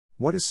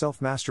What is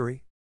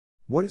self-mastery?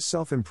 What is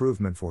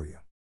self-improvement for you?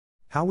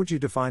 How would you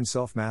define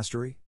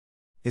self-mastery?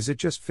 Is it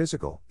just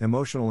physical,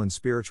 emotional, and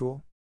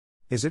spiritual?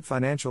 Is it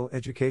financial,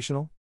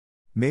 educational?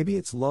 Maybe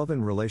it's love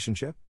and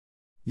relationship?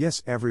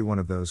 Yes, every one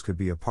of those could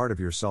be a part of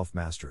your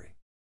self-mastery.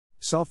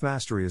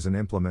 Self-mastery is an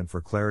implement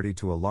for clarity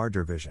to a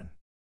larger vision.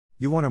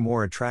 You want a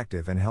more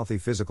attractive and healthy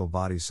physical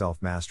body.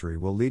 Self-mastery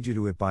will lead you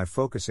to it by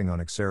focusing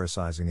on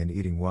exercising and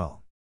eating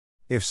well.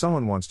 If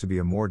someone wants to be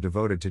a more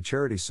devoted to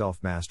charity,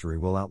 self-mastery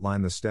will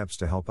outline the steps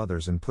to help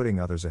others and putting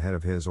others ahead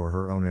of his or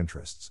her own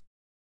interests.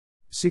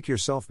 Seek your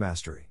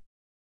self-mastery.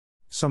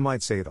 Some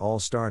might say it all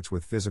starts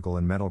with physical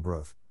and mental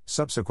growth,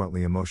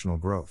 subsequently emotional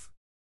growth.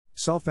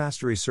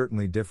 Self-mastery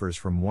certainly differs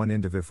from one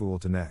individual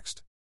to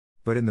next.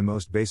 But in the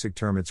most basic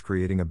term, it's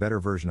creating a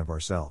better version of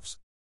ourselves.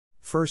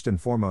 First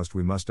and foremost,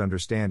 we must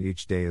understand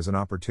each day is an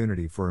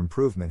opportunity for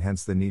improvement,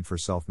 hence the need for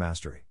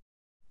self-mastery.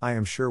 I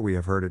am sure we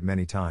have heard it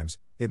many times.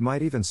 It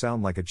might even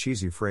sound like a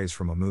cheesy phrase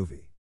from a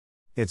movie.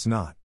 It's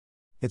not.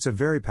 It's a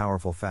very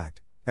powerful fact.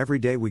 Every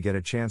day we get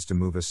a chance to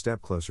move a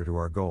step closer to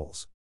our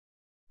goals.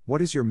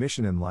 What is your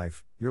mission in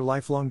life, your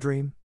lifelong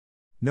dream?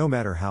 No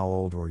matter how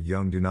old or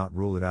young, do not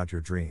rule it out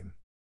your dream.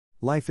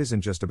 Life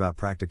isn't just about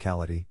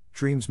practicality,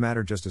 dreams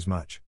matter just as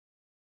much.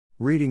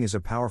 Reading is a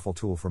powerful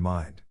tool for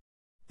mind.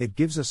 It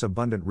gives us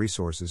abundant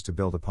resources to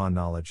build upon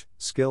knowledge,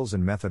 skills,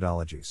 and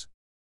methodologies.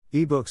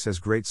 eBooks has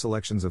great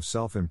selections of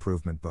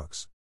self-improvement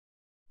books.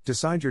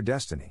 Decide your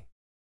destiny.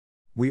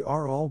 We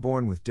are all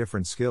born with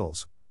different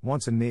skills,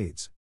 wants, and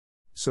needs.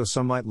 So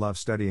some might love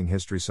studying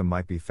history, some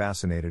might be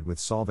fascinated with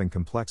solving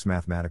complex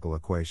mathematical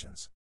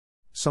equations.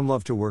 Some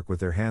love to work with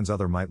their hands,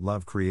 others might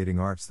love creating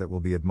arts that will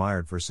be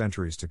admired for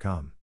centuries to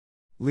come.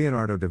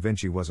 Leonardo da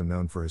Vinci wasn't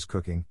known for his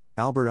cooking,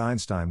 Albert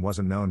Einstein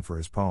wasn't known for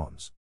his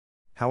poems.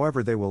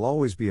 However, they will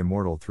always be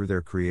immortal through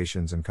their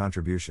creations and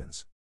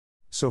contributions.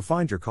 So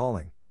find your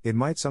calling, it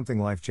might something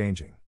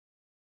life-changing.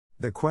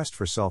 The quest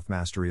for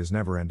self-mastery is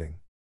never-ending.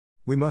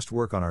 We must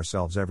work on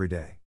ourselves every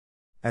day.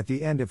 At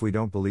the end, if we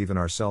don't believe in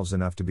ourselves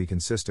enough to be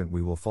consistent,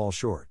 we will fall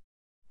short.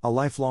 A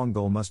lifelong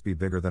goal must be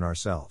bigger than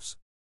ourselves.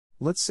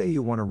 Let's say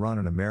you want to run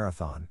in a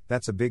marathon,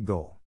 that's a big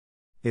goal.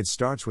 It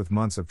starts with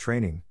months of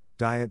training,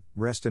 diet,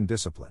 rest, and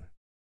discipline.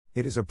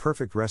 It is a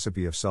perfect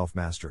recipe of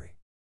self-mastery.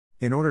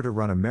 In order to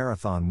run a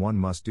marathon, one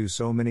must do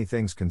so many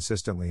things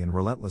consistently and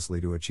relentlessly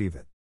to achieve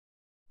it.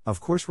 Of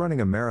course,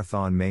 running a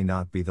marathon may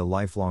not be the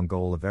lifelong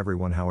goal of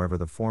everyone, however,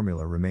 the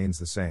formula remains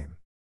the same.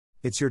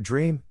 It's your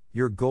dream,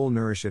 your goal,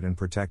 nourish it and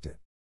protect it.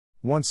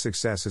 Once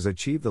success is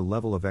achieved, the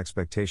level of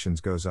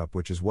expectations goes up,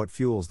 which is what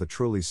fuels the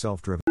truly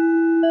self-driven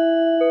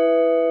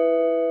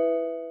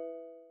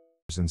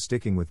and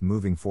sticking with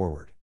moving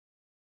forward.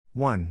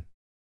 1.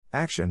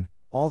 Action.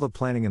 All the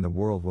planning in the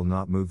world will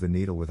not move the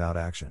needle without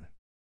action.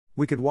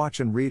 We could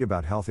watch and read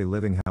about healthy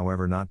living,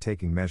 however, not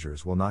taking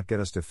measures will not get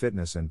us to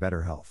fitness and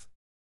better health.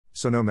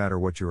 So no matter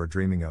what you are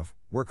dreaming of,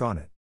 work on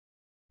it.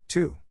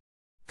 2.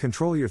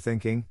 Control your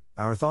thinking.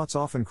 Our thoughts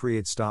often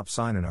create stop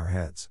sign in our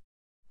heads.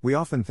 We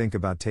often think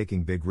about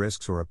taking big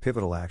risks or a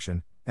pivotal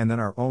action, and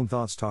then our own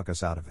thoughts talk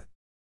us out of it.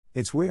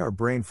 It's way our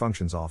brain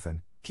functions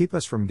often, keep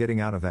us from getting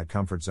out of that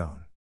comfort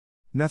zone.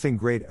 Nothing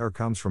great ever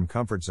comes from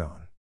comfort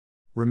zone.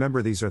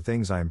 Remember, these are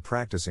things I am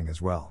practicing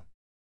as well.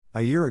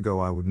 A year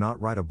ago I would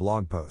not write a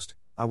blog post,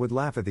 I would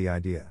laugh at the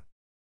idea.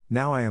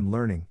 Now I am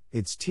learning,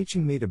 it's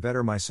teaching me to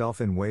better myself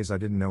in ways I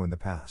didn't know in the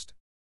past.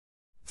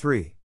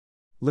 3.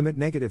 Limit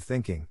negative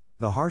thinking.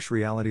 The harsh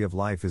reality of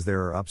life is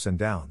there are ups and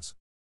downs.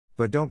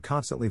 But don't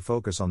constantly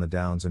focus on the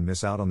downs and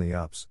miss out on the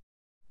ups.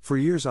 For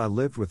years I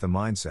lived with the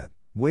mindset,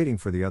 waiting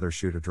for the other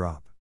shoe to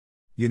drop.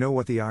 You know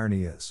what the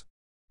irony is?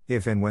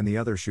 If and when the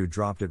other shoe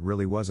dropped, it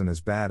really wasn't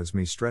as bad as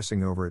me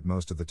stressing over it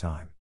most of the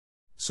time.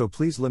 So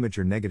please limit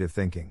your negative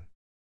thinking.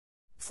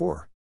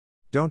 4.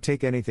 Don't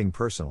take anything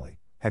personally.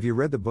 Have you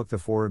read the book The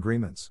 4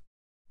 Agreements?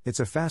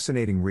 It's a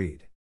fascinating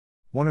read.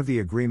 One of the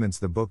agreements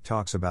the book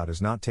talks about is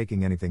not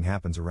taking anything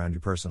happens around you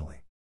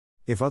personally.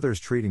 If others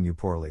treating you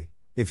poorly,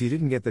 if you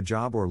didn't get the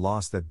job or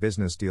lost that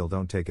business deal,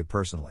 don't take it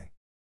personally.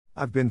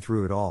 I've been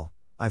through it all.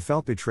 I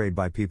felt betrayed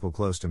by people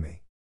close to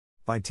me.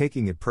 By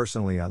taking it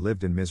personally, I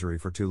lived in misery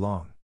for too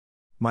long.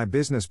 My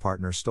business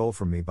partner stole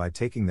from me. By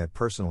taking that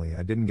personally,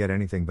 I didn't get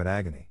anything but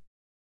agony.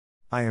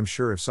 I am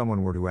sure if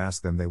someone were to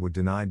ask them, they would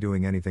deny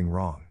doing anything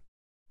wrong.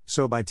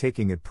 So by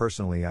taking it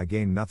personally, I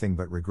gained nothing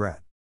but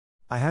regret.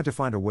 I had to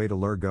find a way to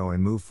let go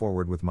and move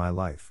forward with my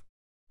life.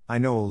 I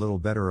know a little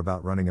better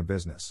about running a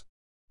business.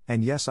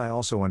 And yes, I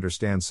also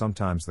understand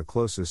sometimes the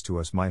closest to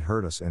us might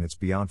hurt us and it's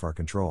beyond our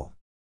control.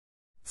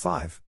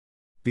 5.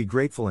 Be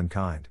grateful and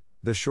kind.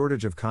 The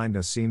shortage of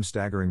kindness seems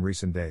staggering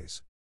recent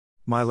days.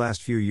 My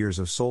last few years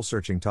of soul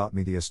searching taught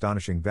me the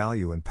astonishing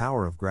value and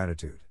power of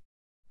gratitude.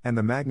 And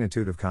the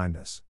magnitude of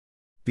kindness.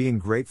 Being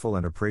grateful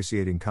and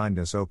appreciating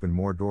kindness opened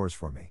more doors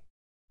for me.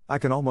 I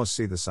can almost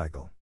see the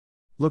cycle.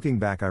 Looking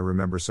back, I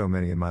remember so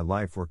many in my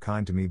life were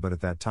kind to me, but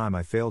at that time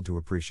I failed to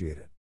appreciate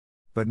it.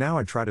 But now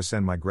I try to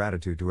send my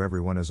gratitude to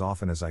everyone as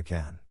often as I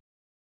can.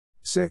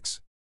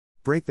 6.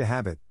 Break the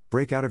habit,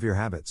 break out of your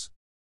habits.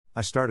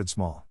 I started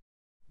small.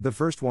 The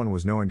first one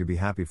was knowing to be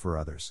happy for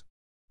others.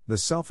 The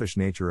selfish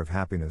nature of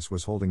happiness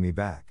was holding me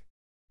back.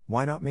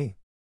 Why not me?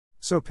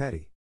 So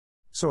petty.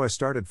 So I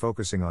started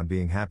focusing on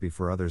being happy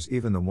for others,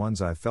 even the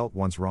ones I felt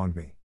once wronged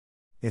me.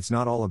 It's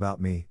not all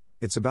about me,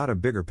 it's about a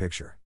bigger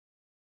picture.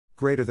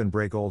 Greater than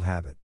break old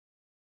habit.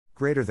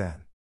 Greater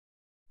than.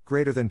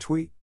 Greater than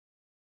tweet.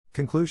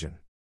 Conclusion.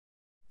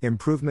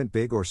 Improvement,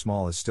 big or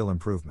small, is still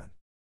improvement.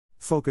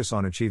 Focus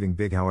on achieving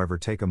big, however,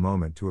 take a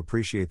moment to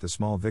appreciate the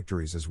small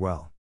victories as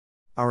well.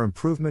 Our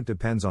improvement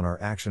depends on our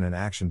action, and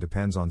action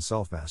depends on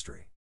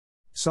self-mastery.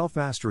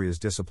 Self-mastery is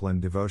discipline,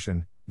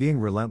 devotion, being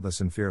relentless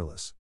and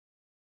fearless.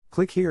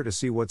 Click here to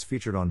see what's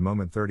featured on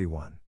Moment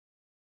 31.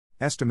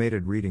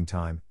 Estimated reading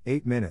time,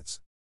 8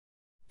 minutes.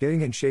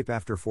 Getting in shape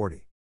after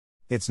 40.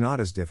 It's not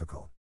as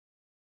difficult.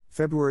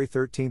 February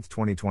 13,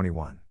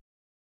 2021.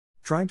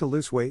 Trying to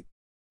lose weight?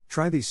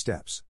 Try these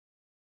steps.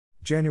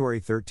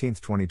 January 13,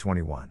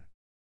 2021.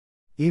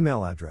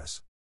 Email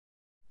address.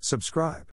 Subscribe.